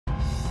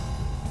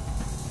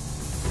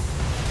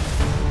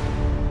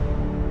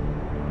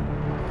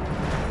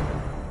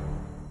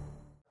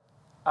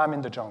I'm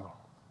in the jungle.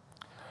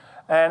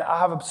 And I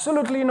have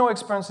absolutely no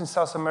experience in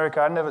South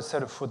America. I never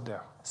set a foot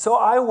there. So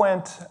I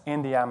went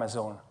in the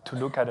Amazon to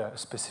look at a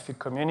specific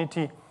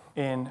community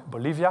in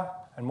Bolivia,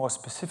 and more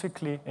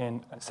specifically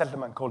in a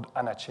settlement called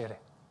Anachere.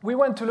 We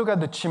went to look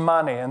at the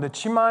Chimane, and the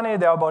Chimane,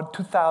 there are about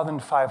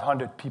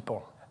 2,500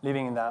 people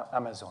living in the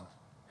Amazon.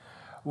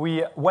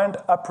 We went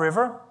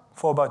upriver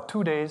for about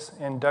 2 days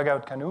in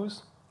dugout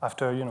canoes,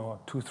 after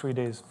 2-3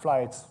 days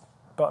flights,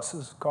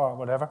 buses, car,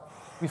 whatever.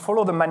 We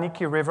followed the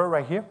Manique River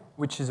right here,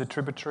 which is a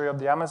tributary of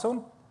the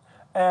Amazon.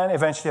 And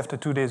eventually, after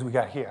 2 days, we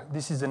got here.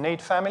 This is the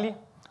Nate family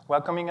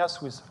welcoming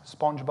us with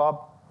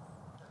SpongeBob.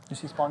 You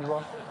see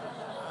SpongeBob?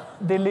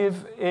 They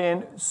live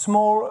in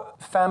small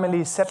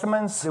family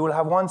settlements. They will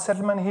have one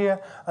settlement here,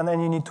 and then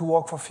you need to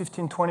walk for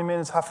 15, 20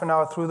 minutes, half an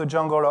hour through the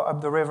jungle or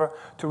up the river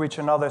to reach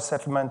another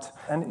settlement.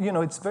 And,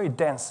 it's very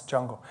dense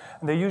jungle.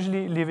 And they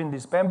usually live in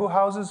these bamboo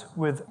houses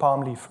with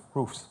palm leaf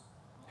roofs.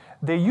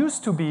 They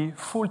used to be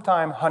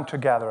full-time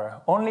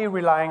hunter-gatherer, only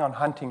relying on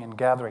hunting and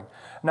gathering.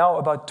 Now,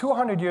 about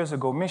 200 years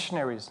ago,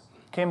 missionaries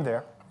came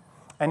there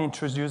and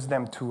introduced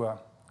them to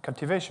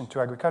cultivation, to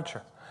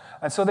agriculture.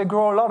 And so they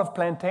grow a lot of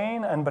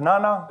plantain and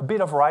banana, a bit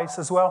of rice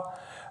as well,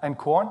 and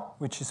corn,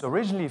 which is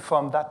originally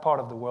from that part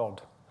of the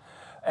world.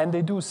 And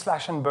they do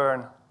slash and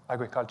burn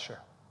agriculture.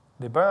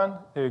 They burn,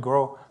 they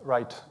grow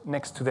right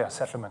next to their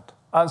settlement.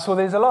 And so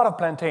there's a lot of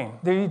plantain.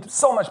 They eat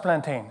so much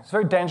plantain. It's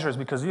very dangerous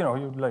because, you're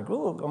like,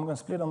 oh, I'm going to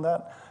split on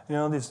that.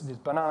 These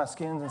banana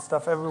skins and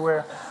stuff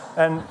everywhere.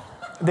 And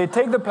they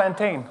take the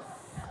plantain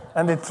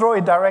and they throw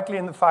it directly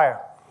in the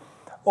fire.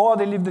 Or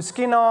they leave the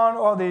skin on,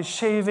 or they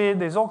shave it.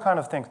 There's all kinds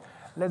of things.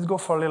 Let's go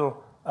for a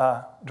little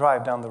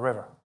drive down the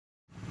river.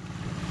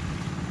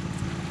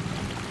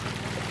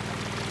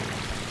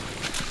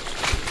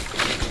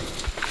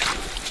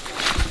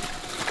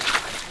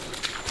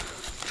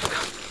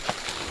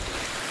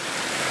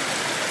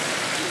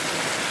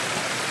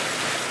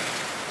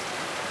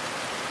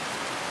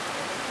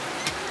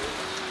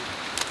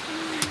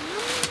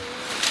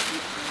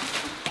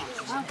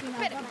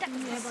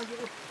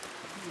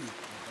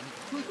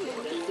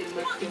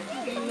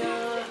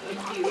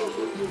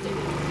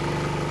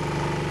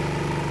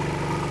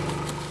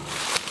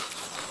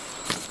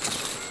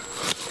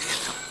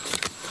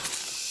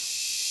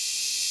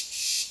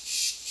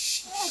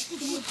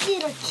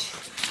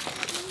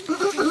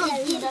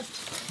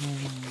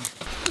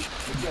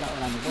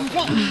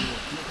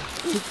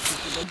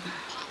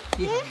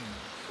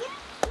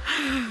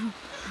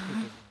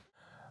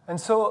 And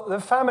so the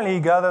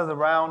family gathers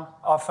around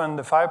often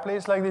the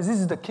fireplace like this. This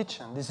is the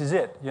kitchen. This is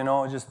it,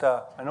 just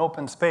an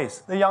open space.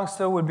 The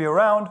youngster would be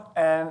around,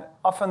 and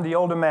often the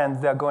older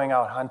men, they're going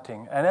out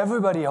hunting. And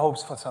everybody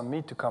hopes for some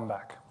meat to come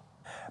back.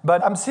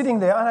 But I'm sitting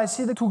there, and I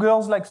see the two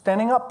girls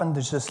standing up, and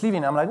they're just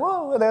leaving. I'm like,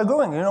 whoa, where they're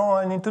going?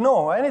 I need to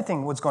know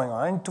anything, what's going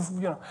on. I need to,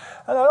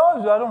 And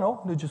I don't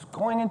know. They're just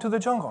going into the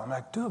jungle. I'm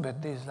like, dude,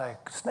 but there's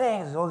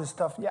snakes, all this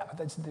stuff. Yeah,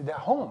 they're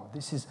home.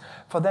 This is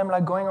for them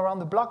going around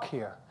the block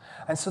here.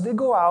 And so they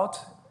go out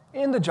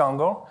in the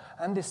jungle,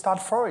 and they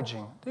start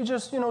foraging. They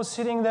just,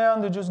 sitting there,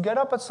 and they just get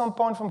up at some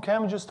point from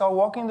camp and just start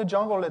walking the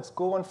jungle. Let's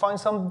go and find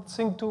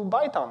something to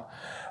bite on.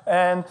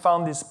 And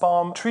found this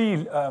palm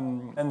tree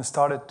and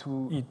started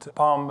to eat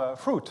palm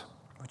fruit,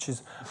 which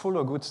is full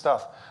of good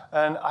stuff.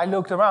 And I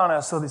looked around, and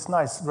I saw these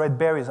nice red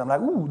berries. I'm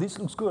like, ooh, this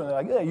looks good. And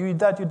they're like, yeah, you eat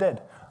that, you're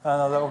dead.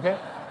 And I was like,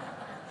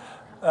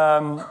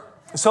 okay.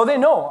 So they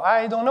know.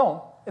 I don't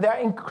know. They're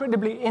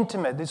incredibly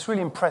intimate. This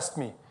really impressed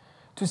me.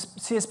 To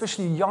see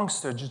especially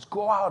youngsters just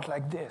go out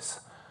like this.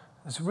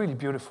 It's really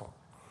beautiful.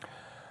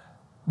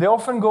 They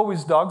often go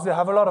with dogs. They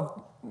have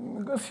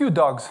a few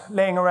dogs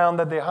laying around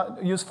that they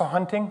use for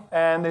hunting.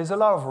 And there's a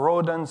lot of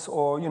rodents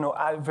or,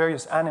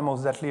 various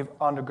animals that live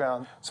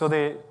underground. So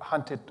they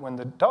hunt it when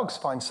the dogs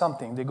find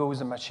something. They go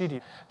with a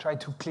machete, try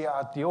to clear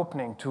out the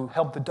opening to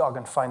help the dog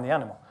and find the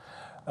animal.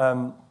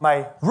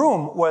 My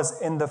room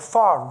was in the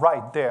far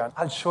right there.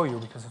 I'll show you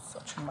because it's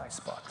such a nice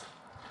spot.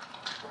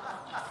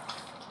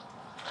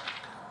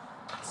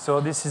 So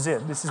this is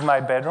it. This is my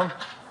bedroom.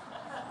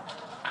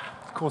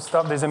 Cool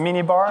stuff. There's a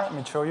mini bar. Let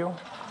me show you.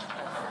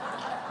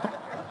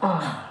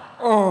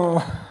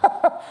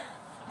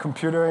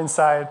 Computer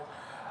inside.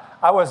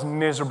 I was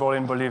miserable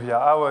in Bolivia.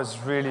 I was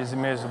really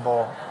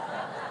miserable.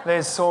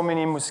 There's so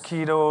many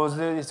mosquitoes.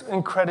 It's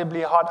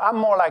incredibly hot. I'm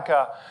more like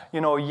a,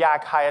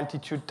 yak high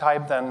altitude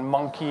type than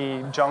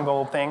monkey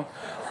jungle thing.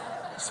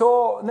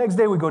 So next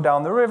day we go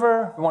down the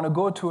river. We want to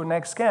go to a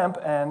next camp,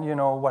 and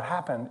what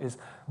happened is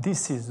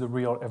this is the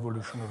real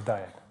evolution of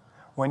diet.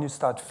 When you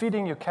start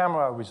feeding your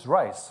camera with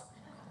rice,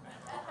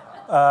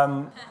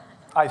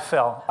 I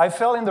fell. I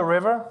fell in the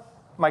river.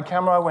 My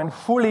camera went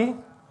fully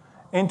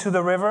into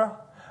the river,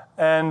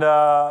 and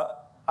I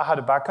had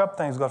a backup.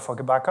 Thanks God for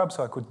a backup,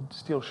 so I could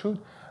still shoot.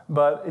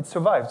 But it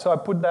survived. So I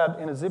put that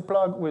in a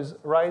Ziploc with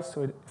rice,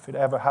 so if it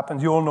ever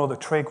happens, you all know the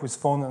trick with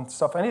phone and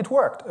stuff. And it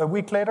worked. A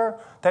week later,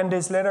 10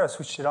 days later, I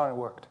switched it on, it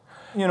worked.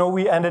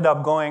 We ended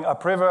up going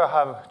upriver. I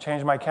have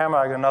changed my camera.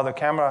 I got another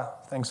camera,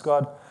 thanks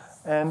God.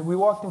 And we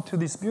walked into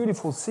this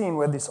beautiful scene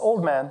where this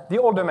old man, the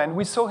older man,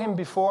 we saw him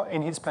before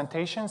in his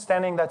plantation,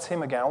 standing, that's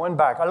him again. I went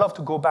back. I love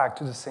to go back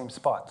to the same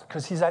spot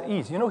because he's at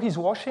ease. You know, he's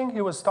washing,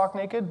 he was stark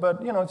naked,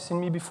 but you know, I've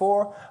seen me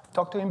before, I've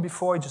talked to him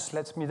before, he just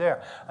lets me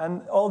there.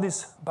 And all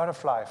this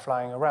butterfly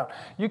flying around.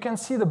 You can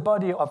see the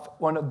body of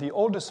one of the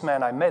oldest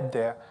men I met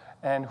there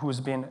and who's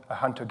been a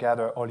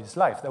hunter-gatherer all his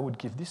life. That would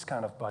give this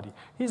kind of body.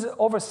 He's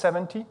over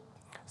 70,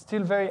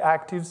 still very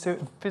active,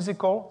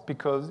 physical,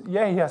 because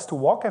yeah, he has to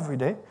walk every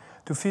day.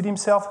 To feed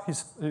himself,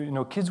 his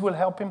kids will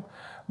help him,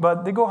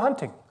 but they go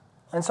hunting.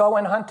 And so I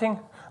went hunting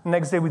the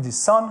next day with his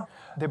son.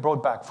 They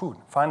brought back food,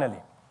 finally.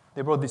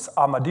 They brought this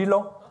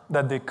armadillo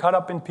that they cut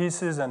up in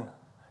pieces and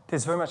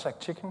tastes very much like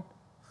chicken,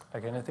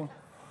 like anything.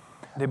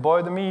 They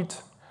boiled the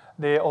meat.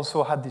 They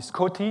also had this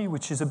koti,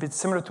 which is a bit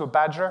similar to a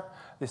badger.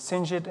 They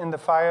singe it in the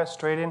fire,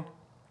 straight in.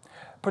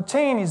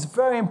 Protein is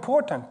very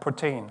important,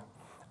 protein.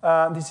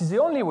 This is the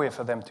only way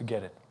for them to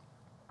get it.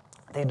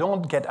 They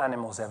don't get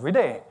animals every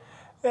day.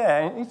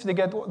 Yeah, if they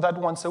get that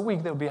once a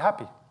week, they'll be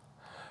happy.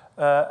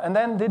 And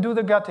then they do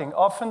the gutting.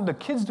 Often the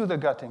kids do the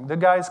gutting. The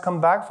guys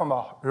come back from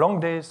a long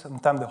day,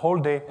 sometimes the whole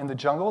day in the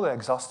jungle. They're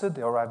exhausted.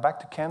 They arrive back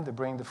to camp. They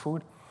bring the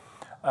food.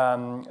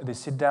 They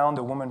sit down.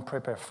 The women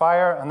prepare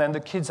fire. And then the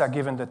kids are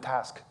given the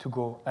task to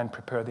go and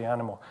prepare the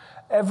animal.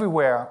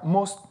 Everywhere,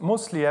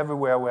 mostly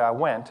everywhere where I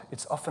went,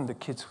 it's often the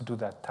kids who do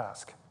that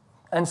task.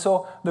 And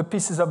so the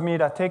pieces of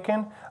meat are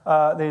taken.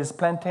 There's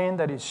plantain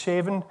that is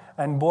shaven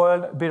and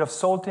boiled, a bit of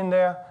salt in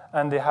there,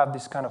 and they have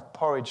this kind of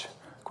porridge,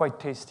 quite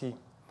tasty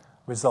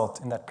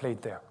result in that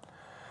plate there.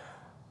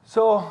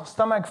 So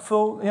stomach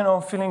full,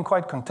 feeling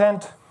quite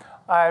content.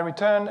 I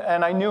returned,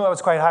 and I knew I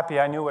was quite happy.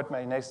 I knew what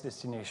my next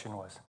destination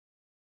was.